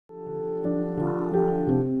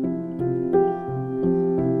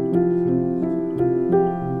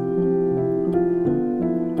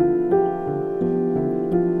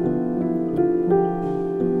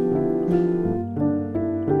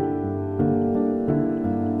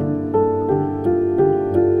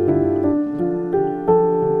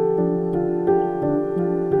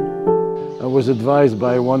was advised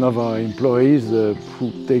by one of our employees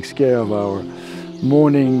who takes care of our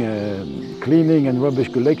morning cleaning and rubbish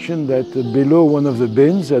collection that below one of the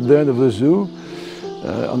bins at the end of the zoo,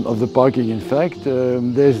 of the parking in fact,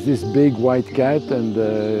 there's this big white cat, and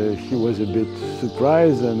he was a bit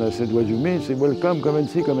surprised, and I said, "What do you mean?" He said, "Well, come and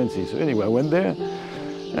see, come and see." So anyway, I went there,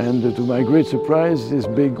 and to my great surprise, this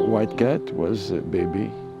big white cat was a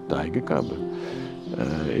baby tiger cub.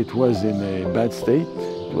 It was in a bad state,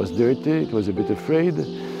 it was dirty, it was a bit afraid,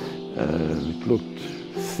 it looked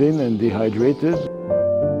thin and dehydrated.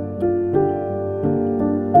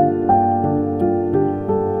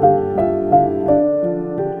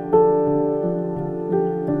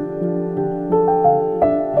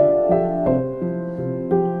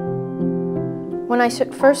 When I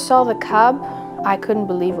first saw the cub, I couldn't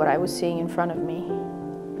believe what I was seeing in front of me.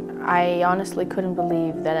 I honestly couldn't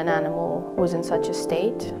believe that an animal was in such a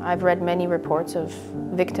state. I've read many reports of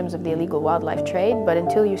victims of the illegal wildlife trade, but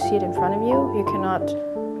until you see it in front of you, you cannot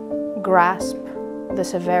grasp the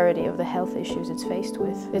severity of the health issues it's faced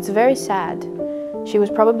with. It's very sad. She was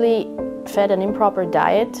probably fed an improper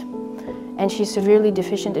diet, and she's severely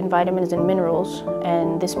deficient in vitamins and minerals,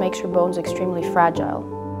 and this makes her bones extremely fragile.